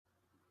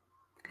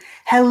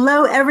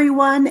Hello,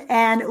 everyone,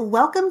 and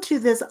welcome to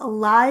this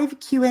live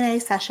Q&A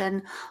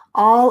session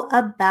all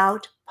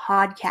about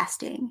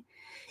podcasting.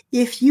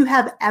 If you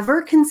have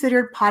ever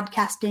considered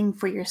podcasting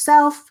for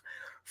yourself,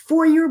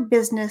 for your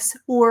business,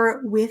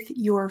 or with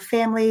your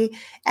family,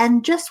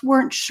 and just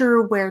weren't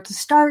sure where to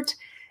start,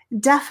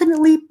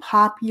 definitely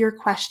pop your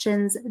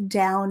questions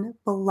down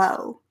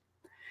below.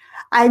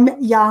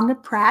 I'm Young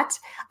Pratt.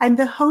 I'm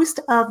the host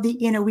of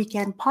the In a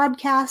Weekend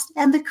podcast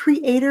and the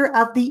creator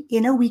of the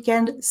In a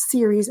Weekend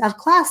series of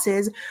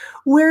classes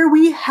where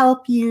we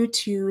help you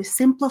to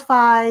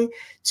simplify,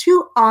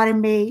 to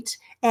automate,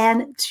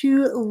 and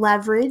to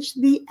leverage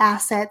the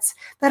assets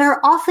that are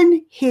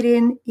often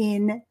hidden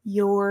in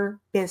your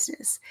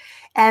business.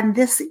 And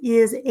this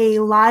is a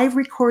live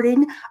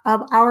recording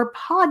of our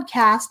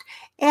podcast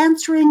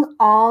answering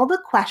all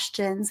the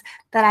questions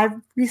that I've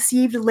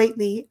received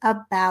lately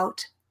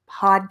about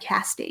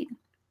podcasting.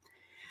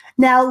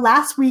 Now,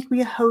 last week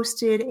we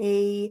hosted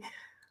a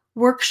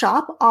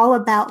workshop all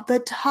about the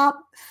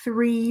top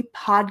 3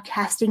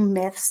 podcasting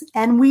myths,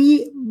 and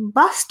we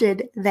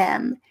busted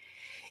them.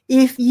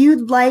 If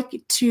you'd like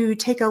to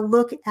take a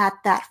look at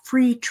that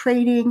free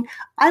training,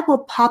 I will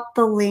pop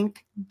the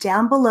link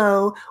down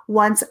below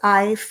once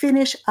I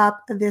finish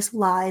up this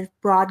live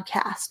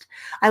broadcast.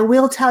 I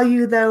will tell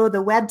you, though,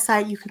 the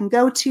website you can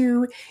go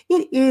to,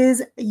 it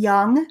is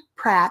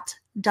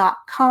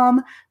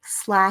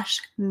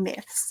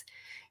youngpratt.com/myths.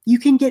 You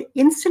can get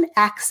instant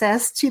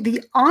access to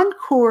the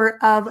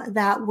encore of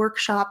that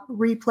workshop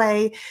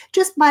replay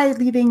just by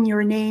leaving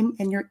your name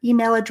and your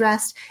email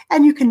address,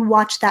 and you can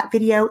watch that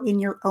video in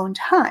your own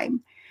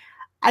time.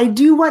 I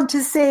do want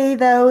to say,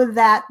 though,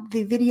 that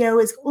the video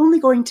is only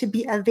going to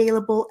be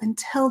available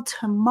until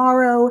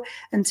tomorrow,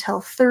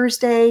 until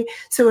Thursday.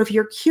 So if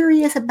you're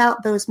curious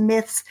about those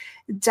myths,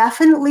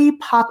 definitely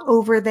pop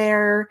over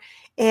there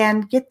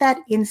and get that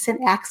instant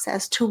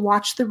access to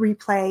watch the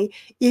replay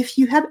if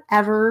you have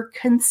ever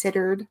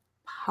considered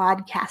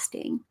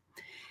podcasting.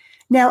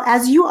 Now,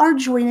 as you are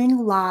joining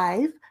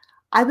live,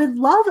 I would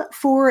love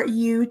for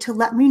you to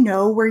let me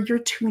know where you're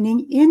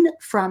tuning in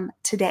from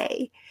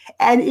today.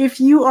 And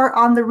if you are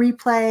on the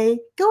replay,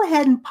 go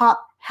ahead and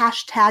pop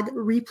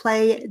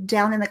 #replay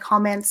down in the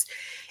comments.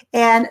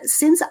 And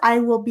since I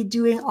will be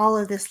doing all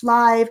of this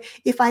live,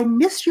 if I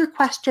miss your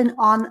question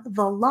on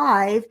the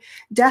live,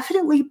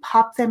 definitely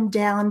pop them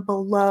down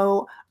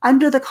below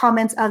under the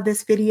comments of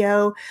this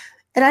video,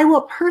 and I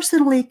will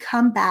personally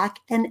come back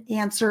and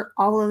answer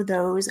all of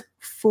those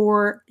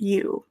for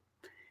you.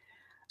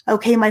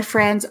 Okay, my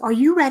friends, are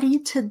you ready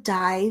to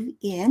dive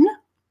in?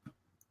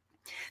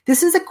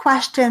 This is a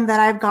question that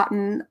I've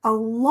gotten a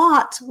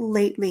lot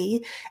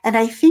lately, and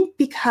I think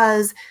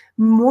because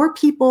more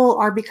people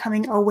are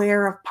becoming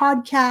aware of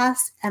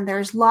podcasts and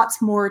there's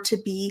lots more to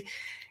be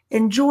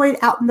enjoyed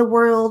out in the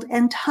world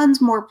and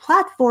tons more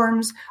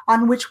platforms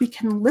on which we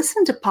can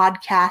listen to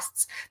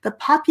podcasts, the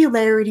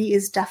popularity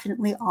is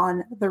definitely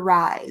on the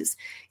rise.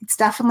 It's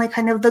definitely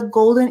kind of the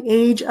golden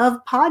age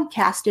of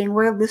podcasting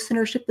where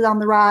listenership is on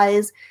the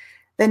rise.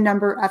 The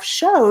number of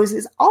shows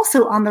is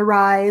also on the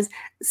rise.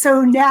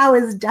 So now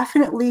is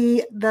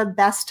definitely the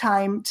best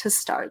time to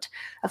start.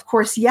 Of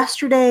course,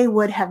 yesterday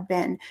would have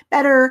been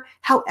better.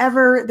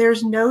 However,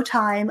 there's no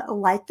time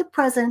like the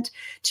present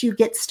to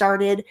get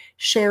started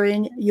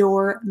sharing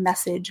your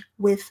message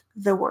with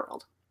the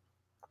world.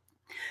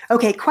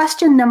 Okay,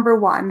 question number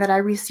 1 that I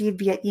received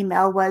via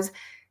email was,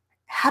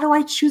 how do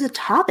I choose a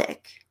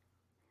topic?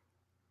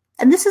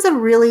 And this is a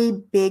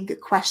really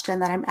big question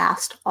that I'm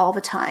asked all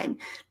the time,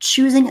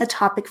 choosing a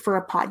topic for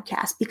a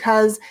podcast,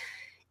 because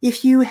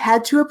if you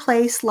head to a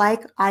place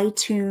like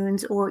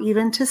iTunes or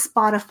even to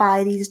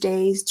Spotify these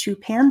days, to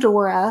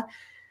Pandora,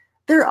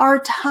 there are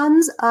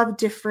tons of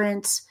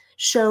different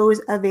shows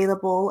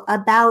available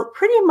about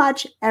pretty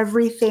much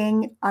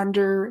everything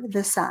under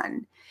the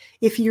sun.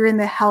 If you're in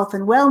the health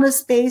and wellness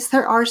space,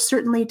 there are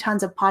certainly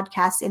tons of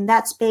podcasts in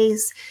that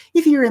space.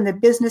 If you're in the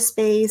business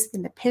space,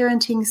 in the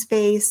parenting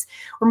space,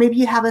 or maybe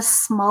you have a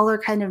smaller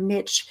kind of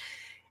niche,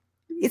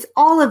 it's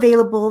all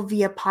available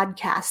via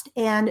podcast.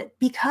 And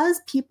because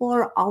people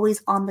are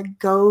always on the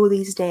go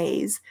these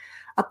days,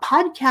 a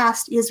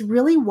podcast is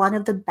really one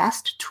of the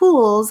best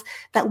tools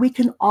that we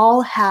can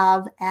all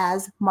have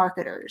as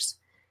marketers.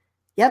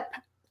 Yep,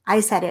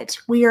 I said it.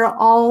 We are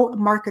all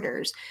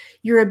marketers.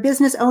 You're a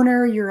business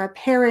owner, you're a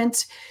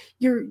parent,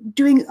 you're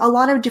doing a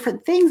lot of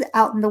different things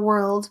out in the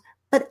world,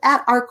 but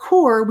at our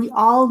core, we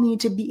all need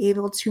to be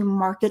able to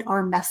market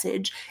our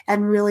message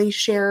and really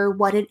share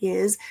what it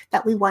is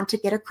that we want to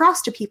get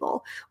across to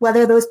people,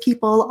 whether those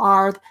people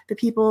are the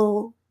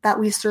people that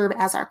we serve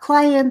as our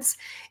clients,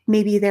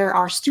 maybe they're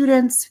our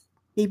students,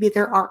 maybe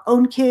they're our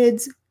own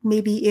kids,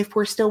 maybe if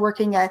we're still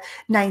working a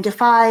 9 to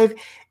 5,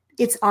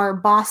 it's our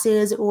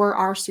bosses or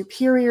our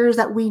superiors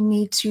that we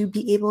need to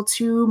be able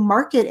to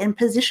market and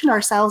position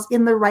ourselves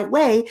in the right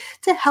way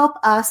to help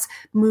us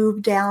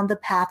move down the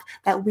path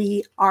that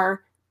we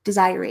are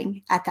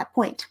desiring at that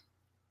point.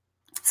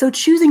 So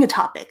choosing a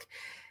topic,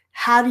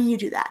 how do you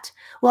do that?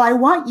 Well, I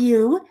want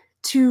you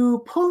to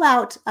pull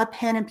out a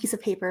pen and piece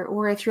of paper,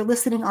 or if you're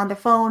listening on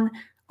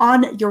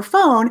your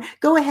phone,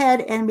 go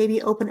ahead and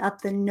maybe open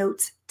up the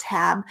Notes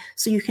tab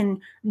so you can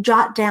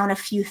jot down a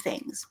few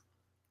things.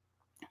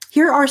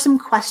 Here are some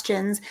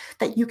questions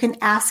that you can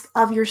ask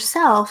of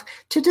yourself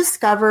to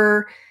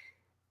discover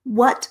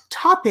what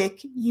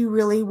topic you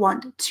really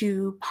want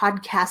to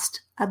podcast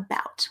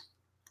about.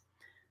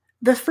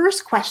 The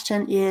first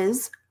question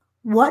is,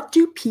 what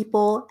do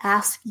people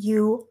ask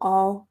you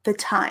all the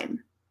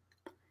time?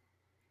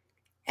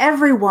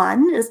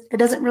 It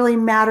doesn't really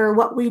matter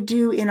what we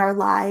do in our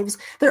lives,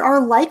 there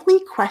are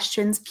likely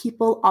questions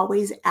people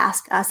always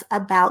ask us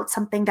about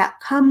something that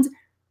comes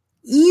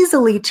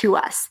easily to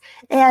us.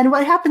 And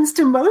what happens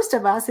to most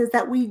of us is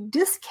that we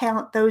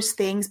discount those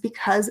things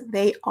because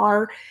they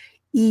are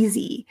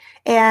easy.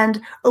 And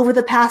over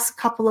the past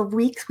couple of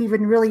weeks, we've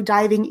been really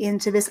diving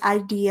into this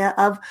idea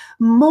of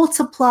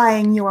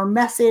multiplying your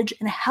message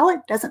and how it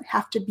doesn't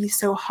have to be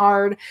so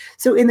hard.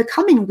 So in the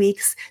coming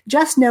weeks,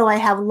 just know I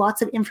have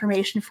lots of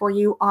information for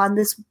you on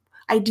this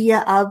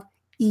idea of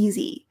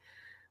easy.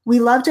 We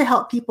love to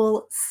help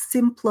people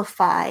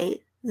simplify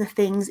the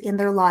things in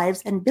their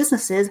lives and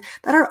businesses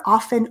that are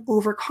often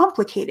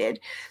overcomplicated.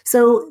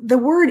 So the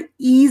word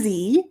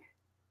easy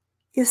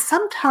is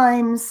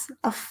sometimes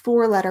a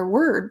 4-letter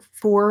word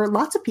for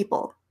lots of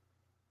people,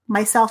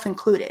 myself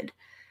included.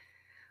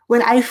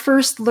 When I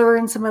first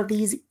learned some of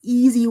these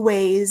easy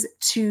ways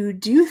to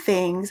do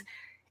things,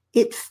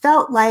 it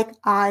felt like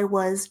I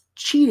was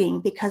cheating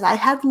because I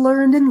had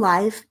learned in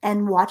life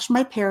and watched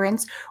my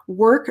parents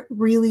work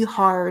really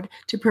hard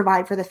to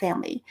provide for the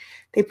family.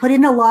 They put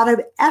in a lot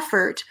of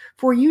effort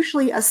for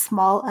usually a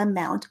small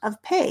amount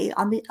of pay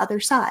on the other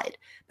side,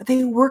 but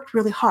they worked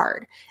really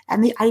hard.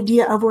 And the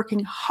idea of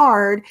working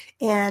hard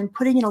and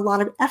putting in a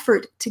lot of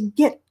effort to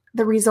get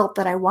the result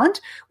that I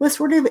want was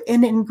sort of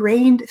an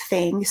ingrained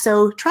thing.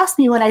 So trust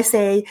me when I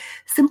say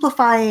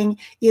simplifying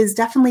is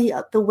definitely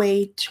the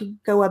way to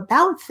go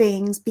about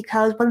things,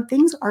 because when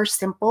things are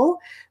simple,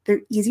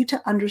 they're easy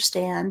to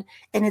understand,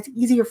 and it's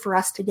easier for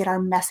us to get our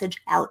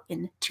message out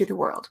into the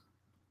world.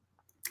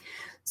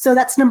 So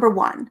that's number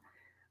one.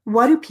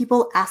 What do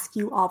people ask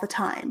you all the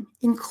time,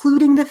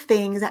 including the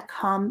things that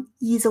come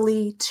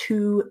easily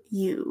to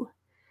you?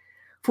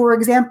 For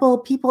example,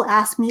 people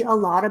ask me a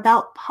lot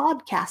about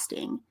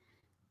podcasting.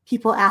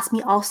 People ask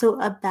me also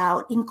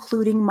about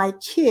including my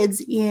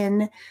kids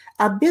in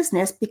a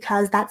business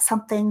because that's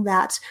something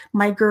that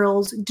my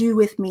girls do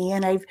with me,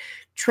 and I've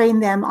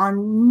trained them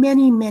on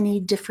many, many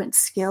different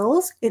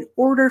skills in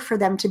order for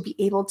them to be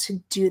able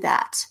to do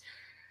that.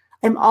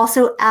 I'm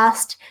also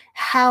asked,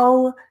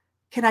 how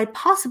can I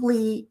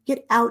possibly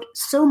get out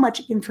so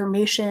much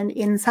information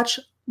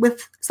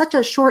with such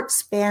a short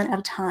span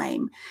of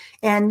time?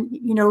 And,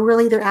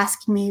 really they're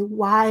asking me,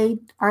 why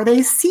are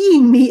they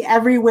seeing me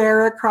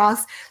everywhere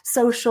across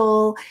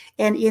social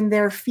and in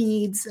their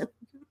feeds?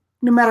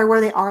 No matter where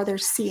they are, they're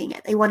seeing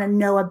it. They want to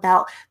know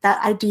about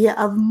that idea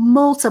of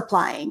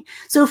multiplying.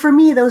 So for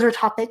me, those are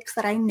topics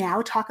that I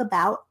now talk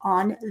about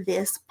on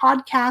this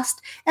podcast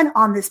and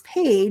on this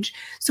page,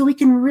 so we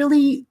can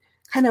really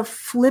kind of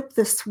flip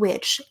the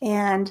switch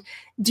and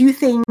do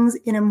things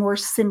in a more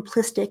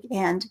simplistic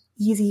and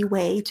easy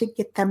way to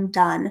get them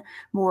done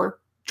more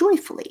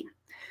joyfully.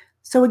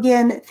 So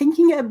again,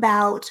 thinking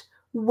about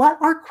what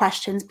are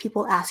questions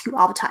people ask you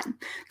all the time.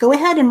 Go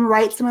ahead and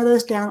write some of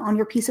those down on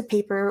your piece of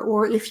paper,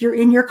 or if you're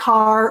in your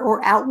car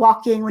or out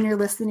walking when you're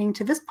listening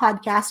to this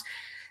podcast,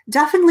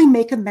 definitely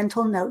make a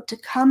mental note to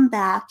come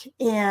back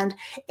and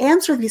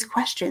answer these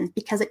questions,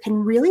 because it can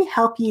really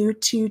help you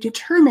to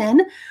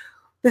determine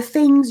the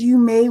things you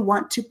may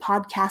want to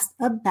podcast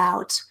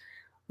about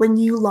when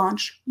you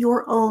launch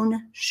your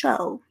own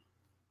show.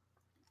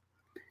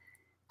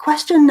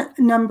 Question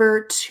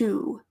number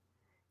 2,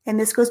 and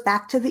this goes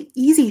back to the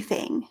easy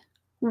thing.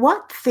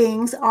 What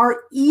things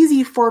are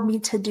easy for me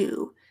to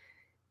do?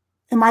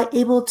 Am I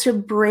able to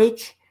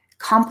break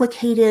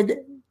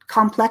complicated,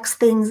 complex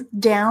things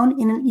down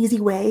in an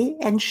easy way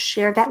and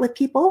share that with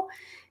people?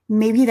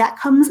 Maybe that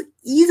comes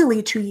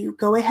easily to you.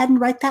 Go ahead and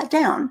write that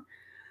down.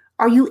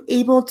 Are you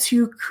able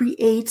to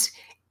create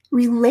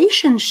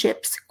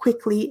relationships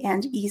quickly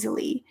and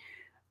easily?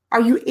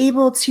 Are you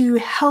able to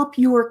help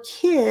your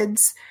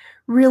kids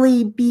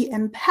really be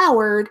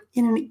empowered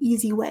in an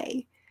easy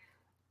way?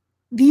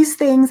 These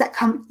things that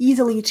come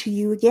easily to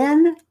you,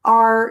 again,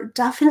 are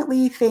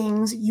definitely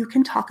things you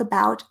can talk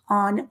about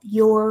on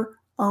your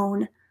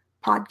own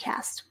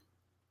podcast.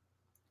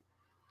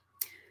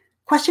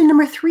 Question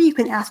number 3 you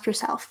can ask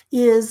yourself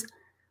is,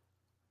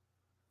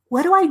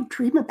 what do I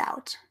dream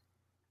about?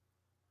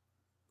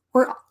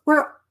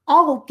 We're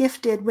all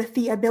gifted with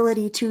the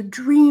ability to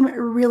dream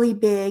really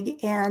big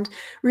and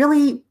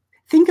really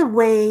think of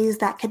ways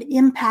that can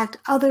impact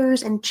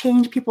others and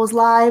change people's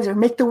lives or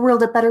make the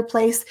world a better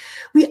place.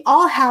 We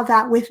all have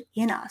that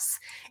within us.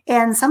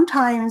 And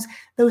sometimes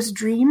those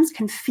dreams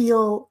can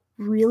feel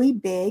really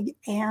big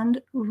and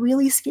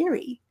really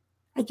scary.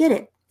 I get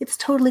it. It's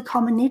totally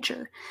common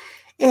nature.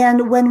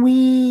 And when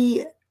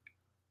we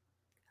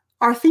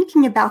are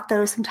thinking about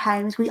those,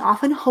 sometimes we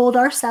often hold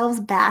ourselves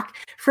back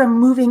from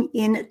moving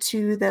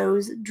into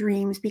those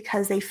dreams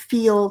because they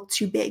feel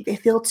too big, they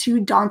feel too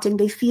daunting,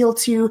 they feel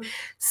too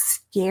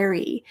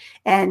scary.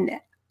 And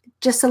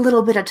just a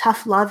little bit of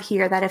tough love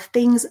here, that if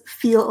things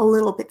feel a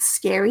little bit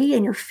scary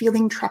and you're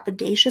feeling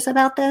trepidatious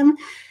about them,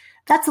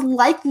 that's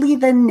likely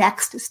the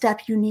next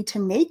step you need to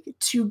make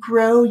to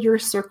grow your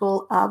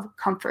circle of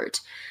comfort.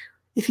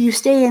 If you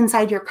stay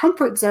inside your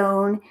comfort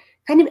zone,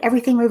 kind of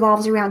everything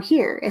revolves around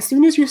here. As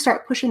soon as you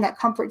start pushing that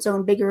comfort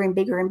zone bigger and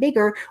bigger and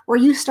bigger, or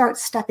you start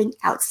stepping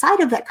outside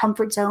of that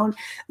comfort zone,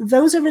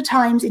 those are the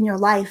times in your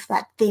life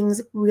that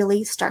things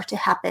really start to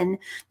happen.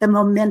 The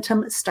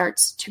momentum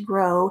starts to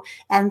grow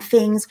and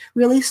things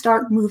really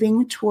start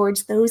moving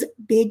towards those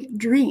big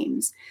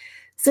dreams.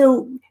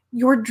 So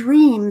your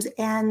dreams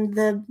and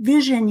the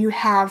vision you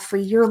have for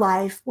your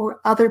life or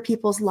other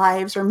people's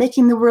lives or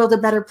making the world a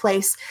better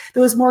place,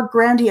 those more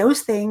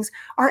grandiose things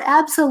are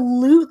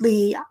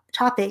absolutely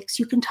topics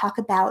you can talk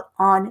about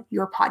on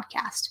your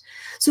podcast.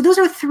 So those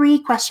are 3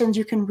 questions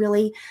you can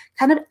really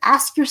kind of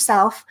ask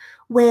yourself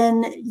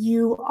when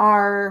you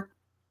are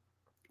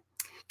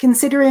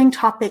considering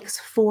topics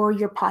for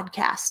your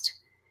podcast.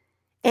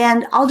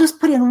 And I'll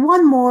just put in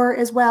one more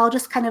as well,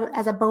 just kind of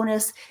as a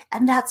bonus,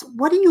 and that's,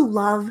 what do you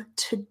love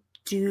to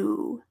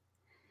do?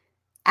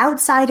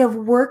 Outside of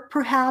work,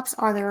 perhaps,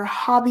 are there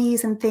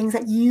hobbies and things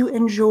that you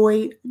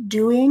enjoy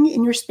doing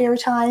in your spare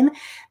time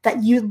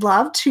that you'd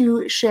love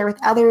to share with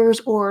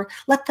others or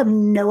let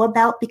them know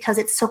about because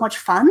it's so much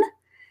fun?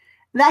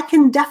 That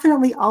can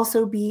definitely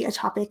also be a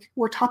topic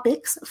or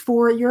topics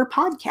for your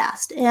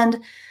podcast. And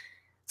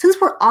since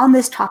we're on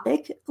this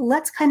topic,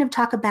 let's kind of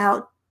talk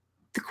about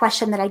the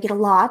question that I get a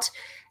lot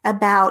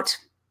about,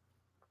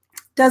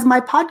 does my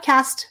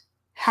podcast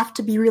have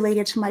to be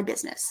related to my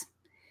business?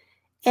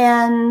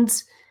 And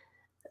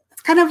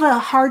it's kind of a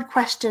hard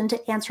question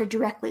to answer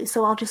directly,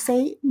 so I'll just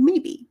say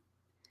maybe.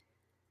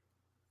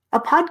 A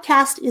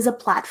podcast is a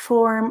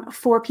platform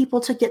for people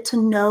to get to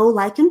know,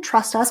 like, and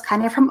trust us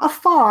kind of from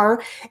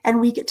afar, and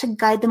we get to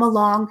guide them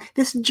along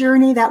this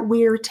journey that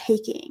we're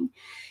taking.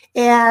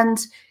 And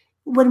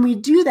when we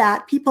do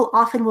that, people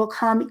often will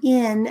come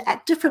in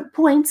at different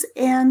points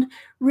and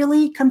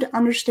really come to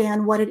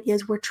understand what it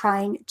is we're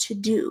trying to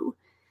do.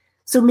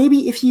 So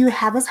maybe if you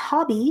have a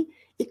hobby,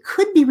 it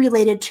could be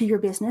related to your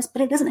business,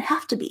 but it doesn't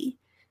have to be.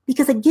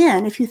 Because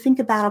again, if you think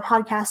about a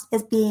podcast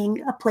as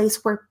being a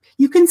place where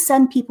you can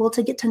send people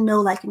to get to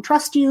know, like, and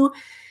trust you,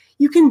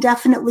 you can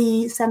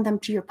definitely send them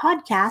to your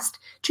podcast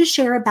to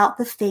share about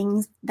the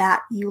things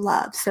that you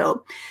love.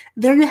 So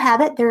there you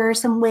have it. There are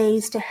some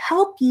ways to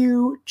help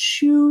you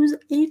choose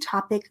a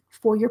topic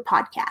for your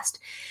podcast.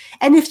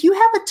 And if you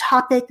have a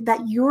topic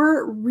that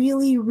you're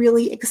really,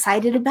 really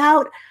excited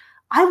about,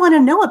 I want to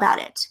know about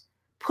it.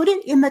 Put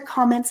it in the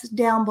comments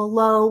down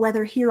below,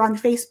 whether here on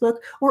Facebook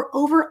or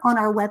over on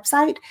our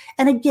website.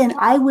 And again,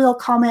 I will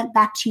comment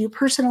back to you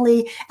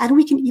personally, and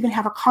we can even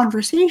have a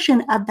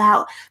conversation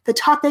about the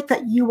topic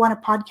that you want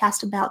to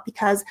podcast about,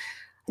 because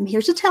I'm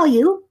here to tell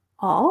you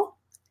all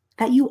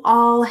that you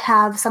all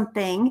have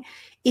something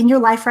in your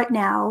life right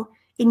now,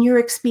 in your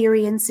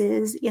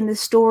experiences, in the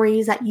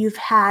stories that you've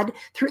had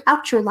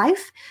throughout your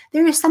life.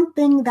 There is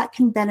something that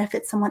can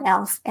benefit someone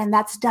else. And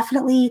that's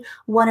definitely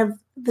one of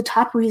the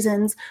top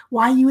reasons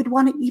why you would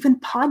want to even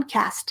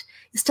podcast,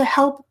 is to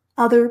help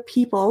other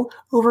people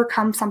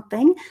overcome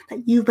something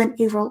that you've been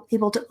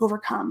able to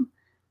overcome,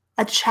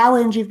 a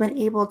challenge you've been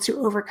able to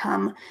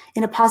overcome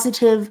in a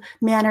positive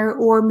manner,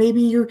 or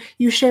maybe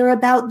you share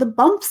about the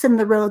bumps in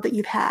the road that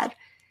you've had.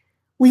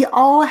 We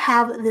all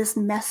have this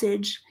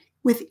message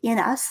within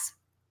us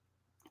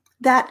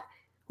that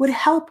would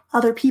help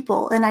other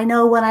people. And I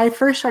know when I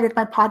first started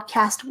my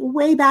podcast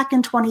way back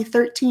in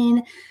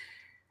 2013,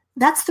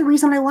 that's the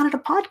reason I wanted a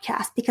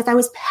podcast, because I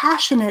was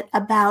passionate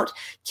about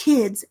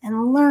kids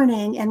and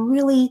learning, and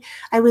really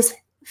I was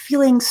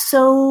feeling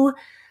so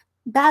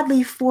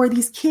badly for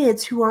these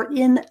kids who are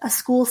in a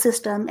school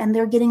system and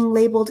they're getting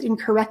labeled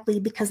incorrectly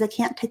because they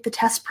can't take the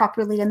test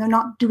properly and they're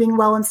not doing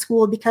well in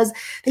school because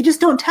they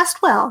just don't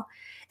test well.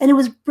 And it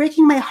was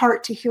breaking my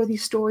heart to hear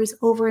these stories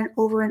over and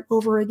over and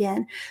over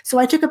again. So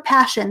I took a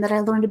passion that I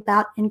learned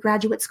about in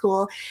graduate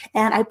school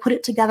and I put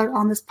it together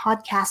on this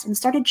podcast and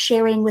started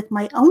sharing with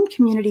my own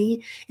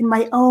community in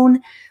my own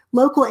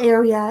local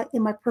area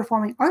in my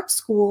performing arts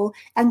school.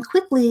 And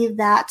quickly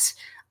that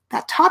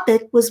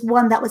topic was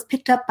one that was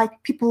picked up by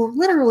people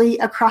literally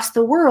across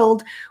the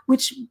world,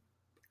 which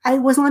I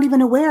was not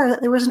even aware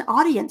that there was an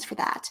audience for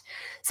that.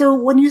 So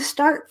when you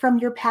start from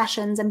your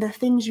passions and the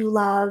things you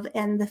love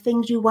and the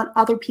things you want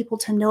other people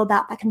to know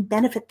about that can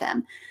benefit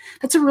them,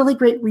 that's a really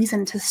great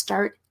reason to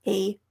start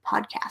a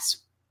podcast.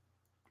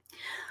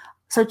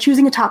 So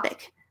choosing a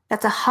topic,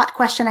 that's a hot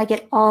question I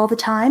get all the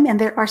time. And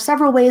there are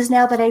several ways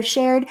now that I've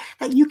shared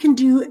that you can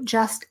do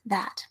just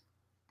that.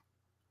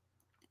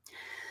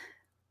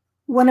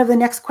 One of the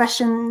next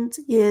questions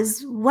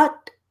is,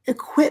 what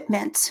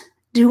equipment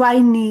do I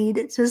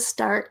need to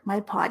start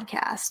my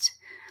podcast?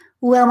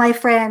 Well, my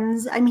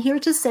friends, I'm here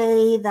to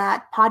say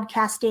that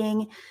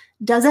podcasting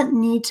doesn't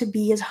need to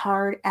be as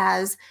hard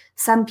as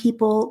some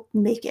people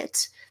make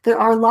it. There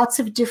are lots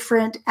of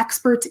different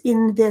experts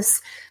in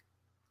this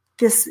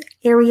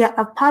area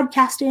of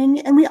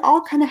podcasting, and we all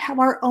kind of have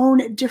our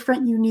own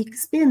different unique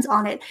spins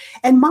on it.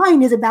 And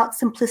mine is about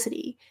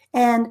simplicity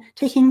and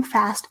taking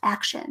fast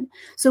action.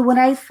 So when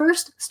I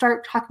first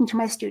start talking to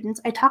my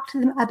students, I talk to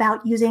them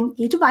about using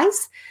a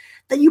device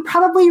that you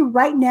probably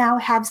right now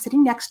have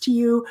sitting next to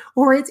you,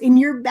 or it's in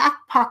your back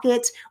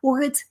pocket,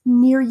 or it's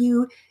near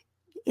you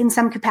in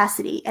some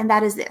capacity, and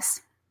that is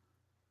this.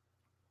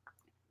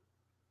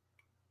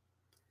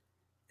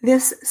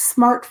 This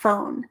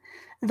smartphone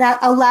that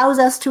allows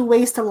us to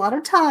waste a lot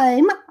of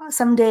time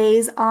some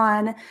days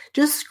on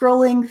just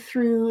scrolling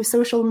through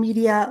social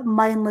media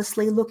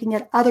mindlessly, looking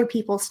at other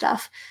people's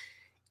stuff.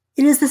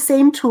 It is the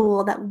same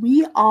tool that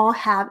we all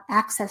have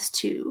access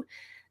to,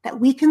 that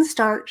we can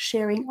start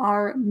sharing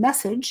our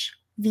message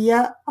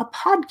via a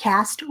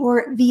podcast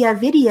or via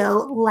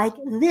video like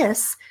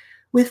this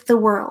with the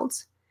world.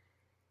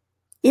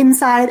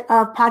 Inside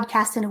of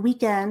Podcast in a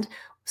Weekend,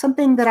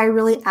 something that I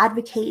really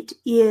advocate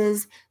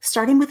is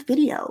starting with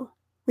video.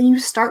 When you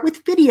start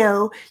with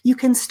video, you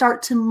can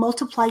start to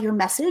multiply your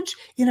message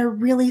in a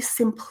really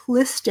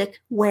simplistic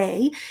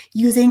way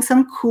using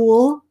some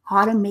cool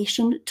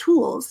automation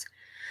tools.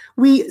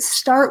 We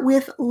start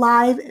with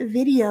live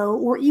video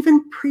or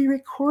even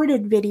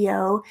pre-recorded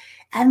video,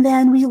 and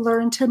then we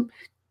learn to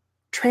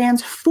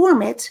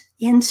transform it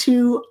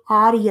into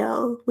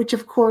audio, which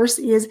of course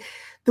is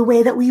the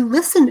way that we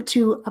listen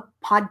to a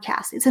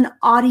podcast. It's an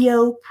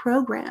audio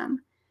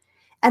program.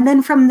 And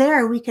then from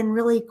there, we can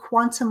really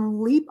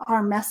quantum leap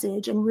our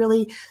message and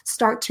really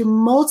start to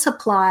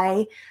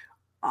multiply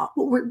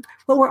what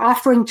we're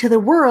offering to the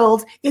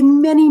world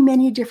in many,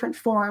 many different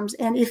forms.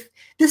 And if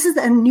this is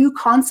a new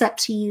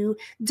concept to you,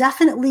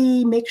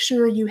 definitely make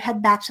sure you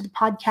head back to the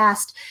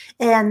podcast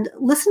and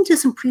listen to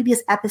some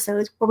previous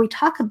episodes where we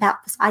talk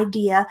about this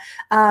idea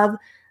of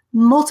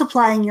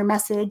multiplying your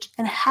message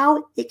and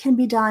how it can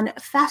be done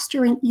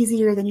faster and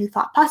easier than you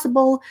thought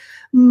possible.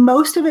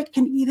 Most of it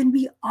can even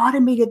be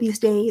automated these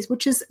days,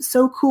 which is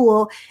so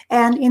cool.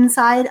 And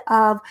inside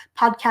of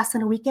Podcasts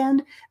in a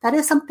Weekend, that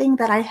is something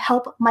that I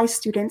help my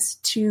students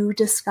to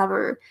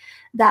discover,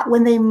 that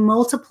when they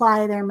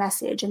multiply their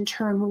message and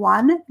turn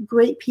one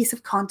great piece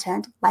of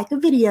content, like a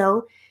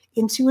video,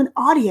 into an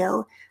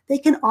audio, they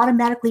can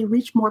automatically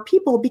reach more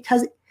people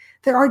because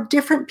there are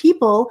different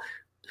people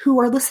who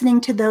are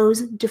listening to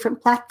those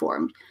different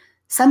platforms.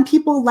 Some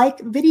people like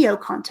video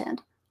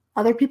content.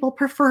 Other people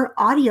prefer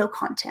audio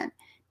content.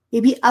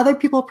 Maybe other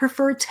people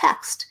prefer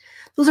text.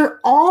 Those are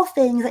all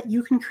things that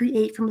you can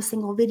create from a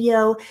single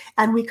video,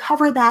 and we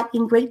cover that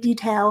in great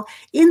detail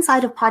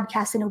inside of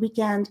Podcasts in a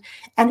Weekend.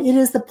 And it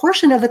is the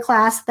portion of the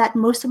class that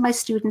most of my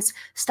students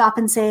stop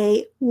and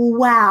say,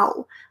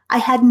 wow, I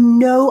had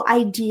no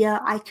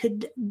idea I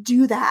could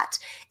do that.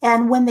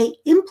 And when they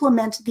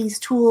implement these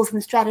tools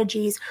and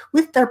strategies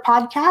with their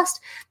podcast,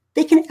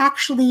 they can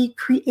actually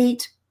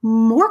create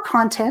more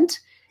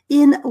content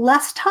in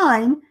less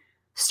time,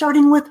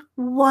 starting with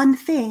one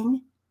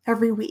thing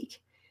every week.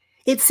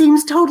 It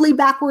seems totally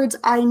backwards.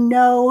 I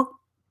know.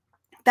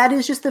 That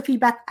is just the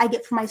feedback I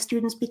get from my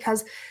students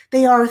because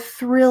they are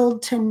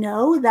thrilled to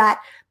know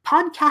that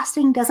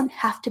podcasting doesn't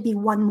have to be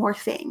one more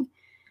thing.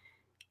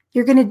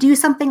 You're going to do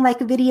something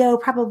like a video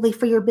probably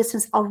for your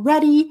business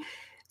already.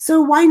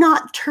 So why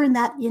not turn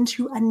that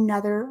into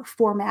another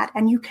format?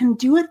 And you can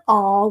do it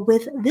all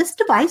with this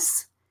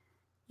device,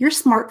 your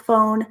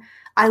smartphone.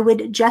 I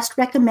would just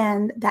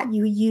recommend that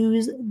you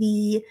use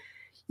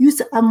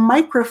a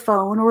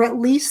microphone, or at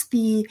least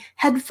the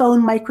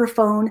headphone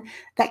microphone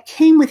that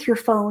came with your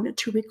phone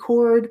to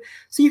record,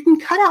 so you can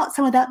cut out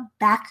some of that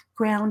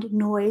background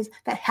noise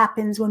that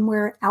happens when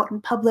we're out in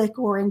public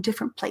or in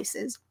different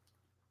places.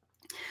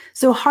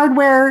 So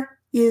hardware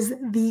is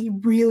the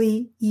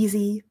really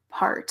easy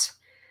part.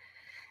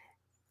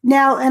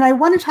 Now, and I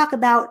want to talk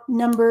about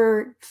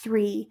number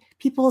 3.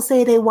 People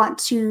say they want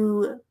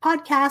to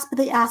podcast, but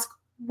they ask,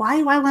 why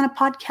do I want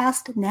to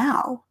podcast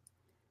now?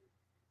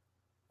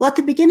 Well, at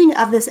the beginning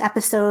of this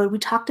episode, we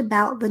talked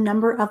about the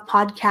number of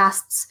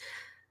podcasts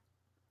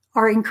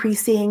are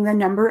increasing, the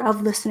number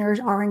of listeners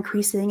are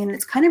increasing, and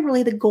it's kind of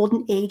really the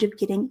golden age of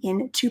getting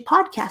into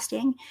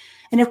podcasting.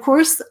 And of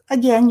course,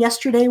 again,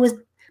 yesterday was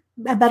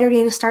a better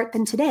day to start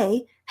than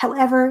today.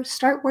 However,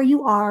 start where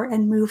you are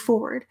and move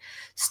forward.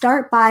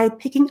 Start by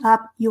picking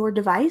up your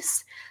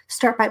device.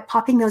 Start by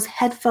popping those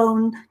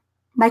headphone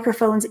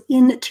microphones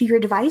into your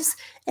device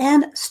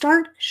and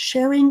start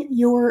sharing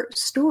your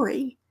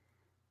story.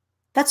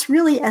 That's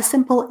really as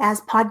simple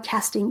as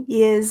podcasting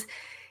is.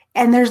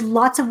 And there's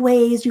lots of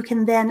ways you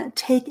can then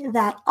take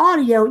that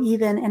audio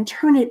even and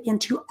turn it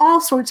into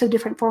all sorts of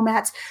different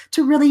formats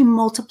to really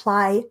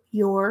multiply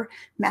your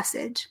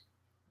message.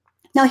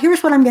 Now,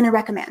 here's what I'm going to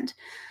recommend.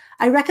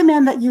 I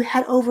recommend that you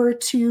head over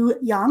to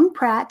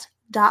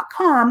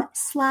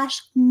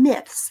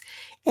youngpratt.com/myths.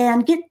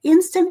 and get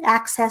instant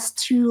access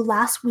to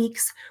last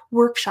week's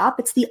workshop.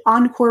 It's the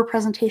encore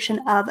presentation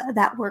of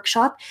that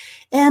workshop.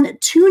 And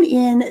tune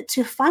in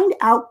to find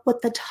out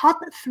what the top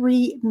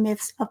 3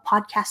 myths of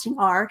podcasting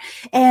are.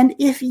 And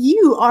if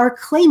you are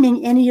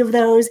claiming any of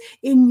those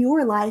in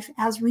your life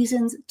as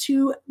reasons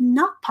to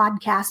not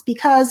podcast,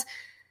 because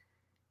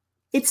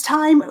it's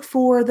time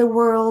for the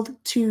world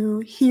to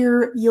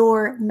hear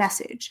your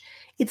message.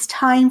 It's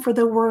time for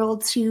the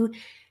world to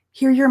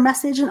hear your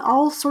message in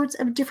all sorts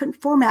of different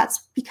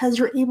formats, because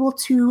you're able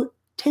to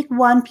take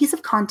one piece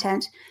of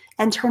content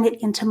and turn it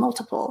into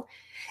multiple.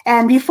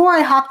 And before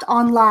I hopped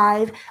on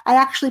live, I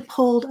actually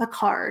pulled a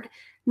card.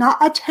 Not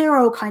a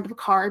tarot kind of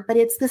card, but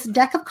it's this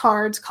deck of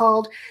cards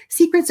called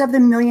Secrets of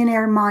the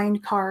Millionaire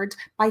Mind cards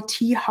by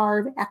T.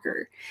 Harv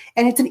Eker.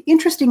 And it's an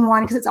interesting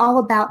one because it's all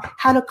about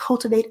how to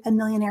cultivate a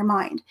millionaire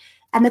mind.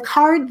 And the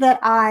card that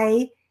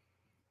I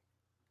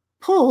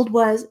pulled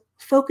was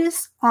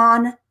Focus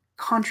on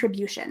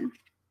Contribution.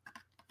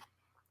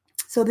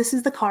 So this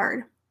is the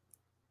card.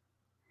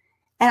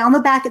 And on the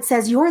back it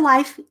says, your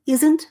life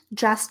isn't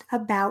just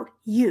about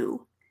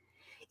you.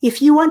 If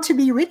you want to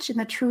be rich in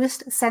the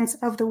truest sense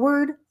of the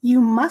word,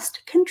 you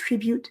must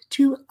contribute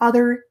to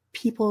other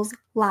people's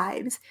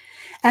lives.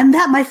 And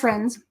that, my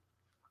friends,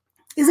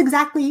 is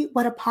exactly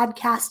what a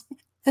podcast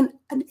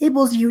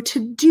enables you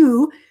to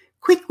do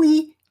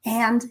quickly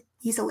and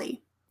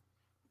easily.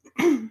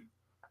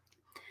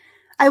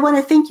 I want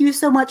to thank you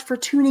so much for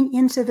tuning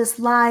into this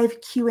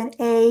live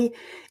Q&A.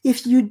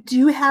 If you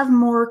do have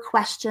more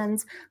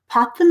questions,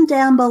 pop them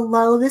down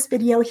below this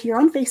video here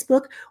on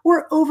Facebook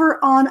or over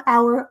on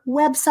our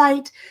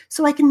website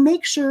so I can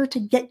make sure to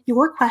get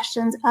your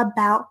questions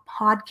about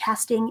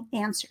podcasting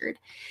answered.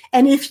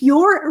 And if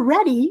you're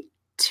ready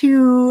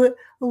to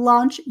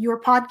launch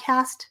your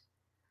podcast,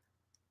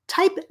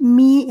 type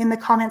me in the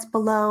comments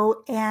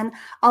below and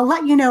I'll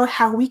let you know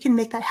how we can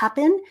make that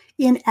happen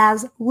in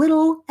as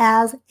little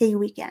as a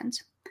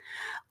weekend.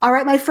 All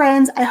right, my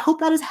friends, I hope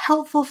that is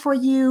helpful for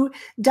you.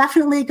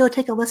 Definitely go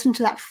take a listen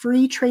to that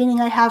free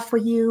training I have for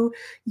you,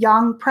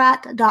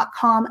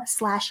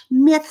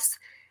 yongpratt.com/myths.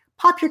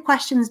 Pop your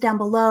questions down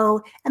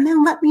below and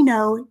then let me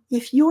know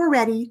if you're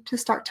ready to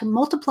start to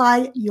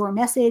multiply your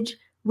message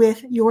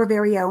with your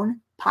very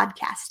own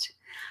podcast.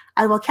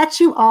 I will catch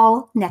you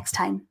all next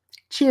time.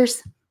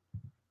 Cheers.